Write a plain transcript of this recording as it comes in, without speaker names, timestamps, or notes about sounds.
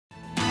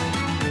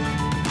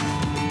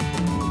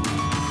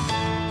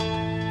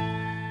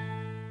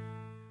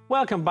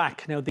Welcome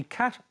back. Now, the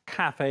Cat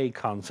Cafe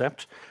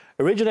concept,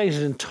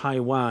 originated in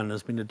Taiwan,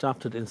 has been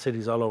adopted in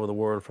cities all over the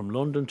world, from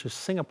London to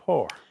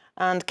Singapore.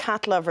 And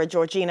cat lover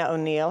Georgina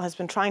O'Neill has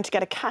been trying to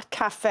get a cat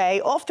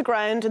cafe off the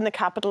ground in the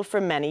capital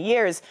for many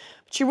years.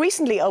 But she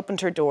recently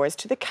opened her doors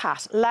to the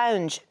Cat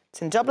Lounge.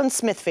 It's in Dublin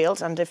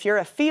Smithfield, and if you're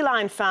a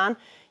feline fan,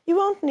 you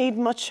won't need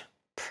much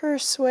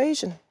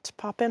persuasion to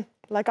pop in,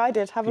 like I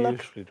did. Have a look.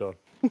 Beautifully done.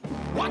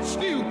 What's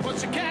new,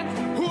 pussycat?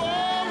 Whoa, whoa, whoa.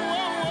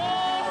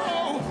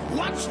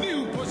 What's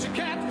new,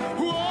 pussycat?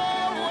 Whoa,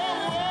 whoa,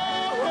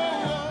 whoa,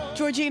 whoa.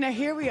 Georgina,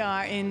 here we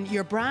are in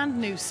your brand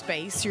new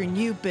space, your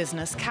new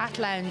business, Cat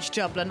Lounge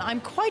Dublin.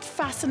 I'm quite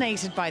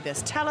fascinated by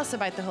this. Tell us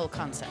about the whole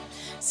concept.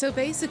 So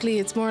basically,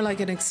 it's more like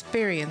an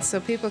experience, so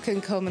people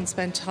can come and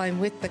spend time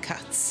with the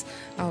cats.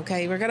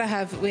 Okay,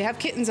 we have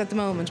kittens at the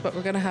moment, but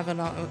we're going to have a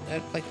lot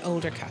of, like,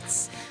 older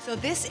cats. So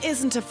this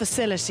isn't a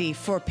facility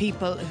for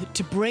people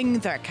to bring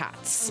their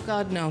cats? Oh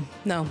God,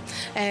 no.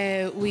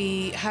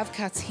 We have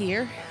cats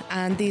here,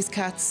 and these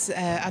cats,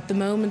 at the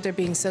moment, they're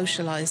being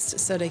socialised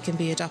so they can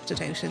be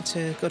adopted out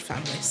into good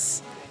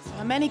families.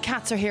 How many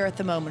cats are here at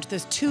the moment?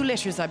 There's 2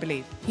 litters, I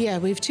believe. Yeah,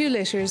 we've 2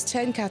 litters,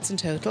 10 cats in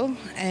total.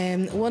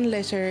 One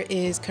litter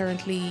is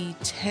currently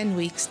 10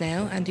 weeks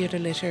now, and the other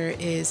litter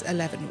is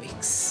 11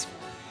 weeks.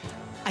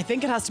 I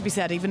think it has to be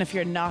said, even if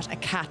you're not a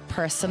cat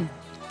person,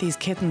 these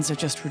kittens are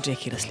just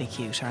ridiculously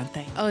cute, aren't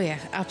they? Oh yeah,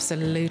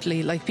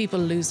 absolutely. Like, people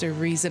lose their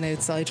reason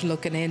outside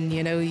looking in,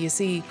 you know. You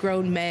see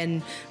grown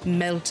men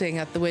melting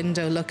at the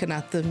window looking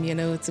at them, you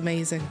know, it's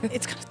amazing.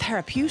 It's kind of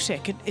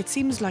therapeutic. It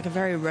seems like a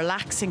very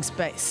relaxing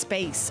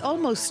space,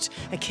 almost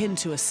akin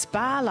to a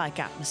spa-like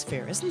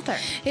atmosphere, isn't there?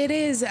 It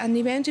is, and the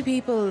amount of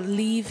people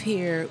leave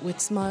here with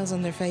smiles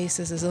on their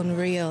faces is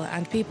unreal,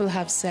 and people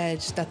have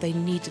said that they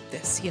needed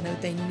this, you know,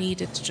 they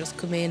needed to just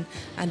come in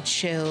and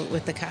chill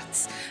with the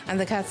cats. And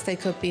the cats, they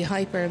could be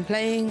hyper and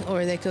playing,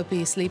 or they could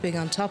be sleeping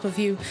on top of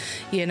you,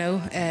 you know.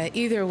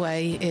 Either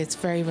way, it's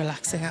very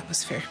relaxing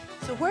atmosphere.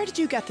 So where did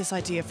you get this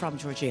idea from,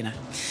 Georgina?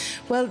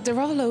 Well, they're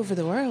all over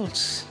the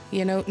world,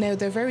 you know. Now,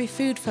 they're very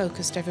food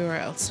focused everywhere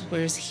else,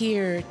 whereas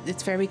here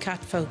it's very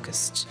cat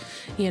focused,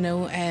 you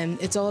know,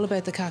 and it's all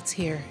about the cats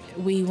here.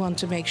 We want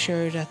to make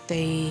sure that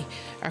they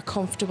are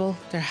comfortable,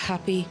 they're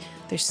happy,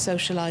 they're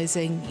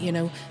socialising, you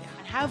know.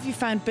 And how have you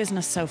found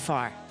business so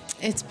far?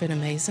 It's been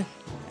amazing.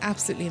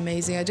 Absolutely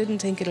amazing. I didn't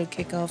think it'll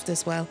kick off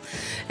this well.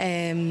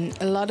 A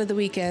lot of the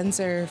weekends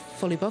are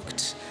fully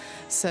booked.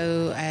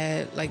 So,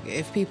 like,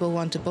 if people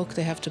want to book,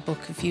 they have to book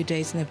a few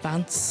days in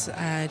advance.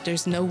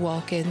 There's no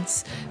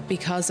walk-ins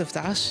because of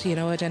that. You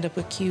know, I'd end up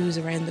with queues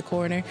around the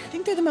corner. I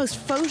think they're the most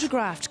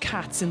photographed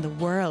cats in the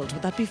world.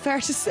 Would that be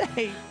fair to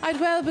say? I'd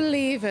well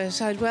believe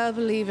it.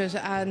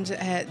 And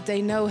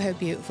they know how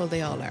beautiful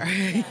they all are.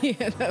 You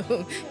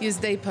know,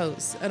 they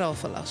pose an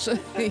awful lot.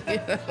 You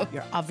know?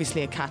 You're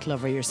obviously a cat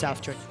lover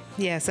yourself, George.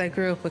 Yes, I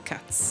grew up with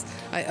cats.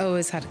 I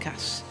always had a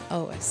cat,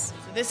 always.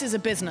 So this is a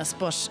business,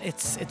 but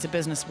it's a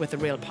business with a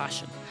real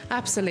passion.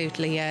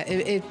 Absolutely, yeah.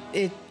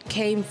 It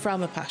came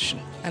from a passion,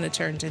 and it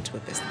turned into a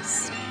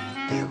business.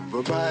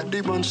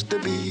 Everybody wants to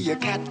be a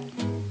cat,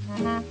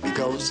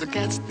 because a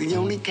cat's the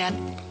only cat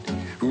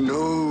who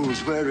knows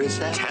where it's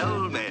at.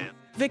 Tell me.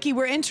 Vicky,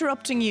 we're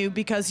interrupting you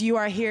because you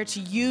are here to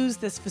use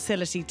this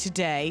facility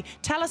today.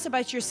 Tell us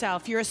about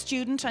yourself. You're a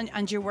student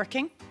and you're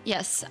working?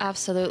 Yes,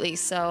 absolutely.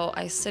 So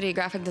I study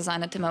graphic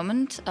design at the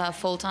moment,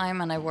 full-time,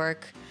 and I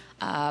work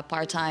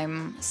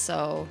part-time.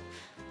 So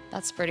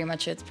that's pretty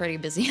much it. It's a pretty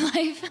busy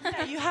life.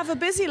 Yeah, you have a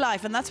busy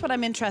life, and that's what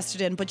I'm interested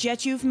in, but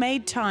yet you've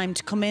made time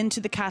to come into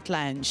the Cat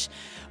Lounge.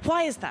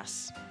 Why is that?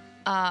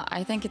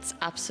 I think it's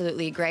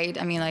absolutely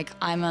great. I mean, like,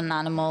 I'm an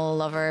animal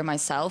lover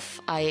myself.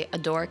 I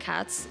adore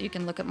cats. You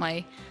can look at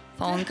my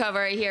phone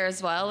cover here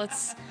as well.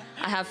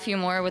 I have a few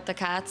more with the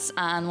cats,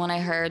 and when I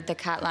heard the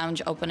Cat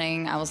Lounge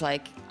opening, I was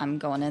like, I'm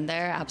going in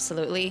there,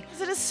 absolutely.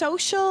 Is it a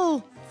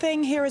social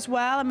thing here as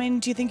well? I mean,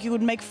 do you think you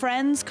would make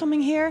friends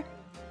coming here?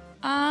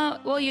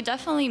 Well, you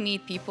definitely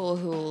meet people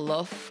who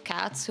love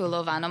cats, who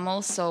love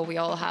animals, so we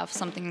all have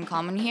something in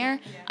common here,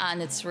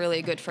 and it's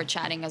really good for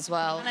chatting as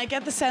well. And I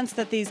get the sense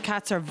that these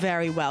cats are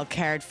very well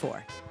cared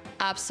for.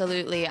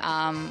 Absolutely.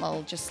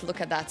 Well, just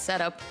look at that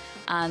setup,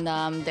 and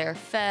they're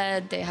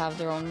fed, they have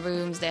their own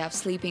rooms, they have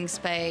sleeping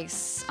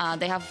space,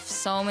 they have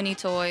so many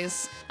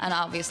toys, and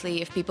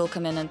obviously if people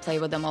come in and play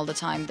with them all the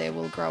time, they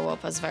will grow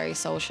up as very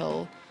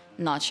social,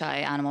 not shy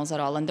animals at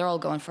all, and they're all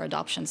going for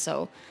adoption,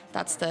 so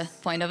that's the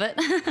point of it.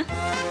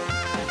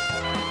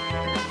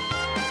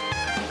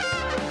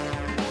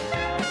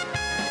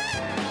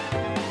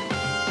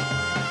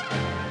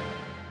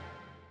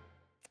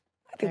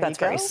 I think that's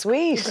very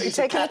sweet. Are you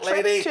taking a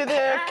trip to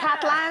the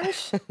Cat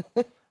Lounge?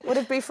 Would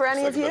it be for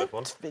any of you?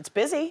 It's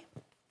busy.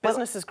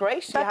 Business is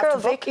great. That girl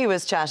Vicky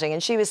was chatting,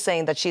 and she was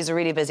saying that she's a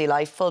really busy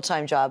life,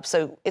 full-time job.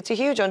 So it's a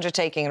huge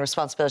undertaking and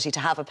responsibility to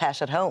have a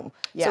pet at home.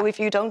 Yeah. So if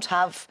you don't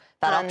have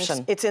that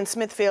option, it's in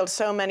Smithfield.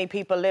 So many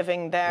people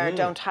living there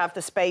don't have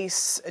the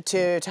space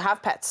to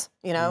have pets,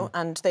 you know,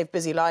 and they've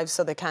busy lives,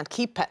 so they can't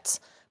keep pets.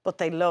 But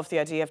they love the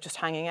idea of just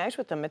hanging out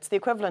with them. It's the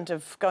equivalent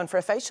of going for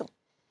a facial.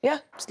 Yeah.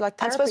 It's like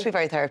And it's supposed to be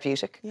very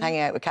therapeutic,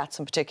 hanging out with cats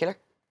in particular.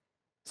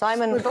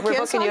 Simon, we're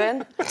booking you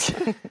in.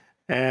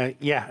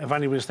 Yeah, if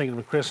anybody's thinking of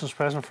a Christmas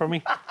present for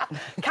me.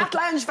 Cat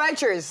Lounge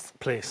vouchers.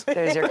 Please.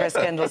 There's your Chris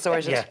Kendall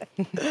sorted. Yeah.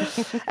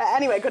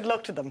 Anyway, good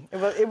luck to them.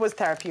 It was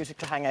therapeutic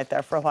to hang out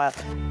there for a while.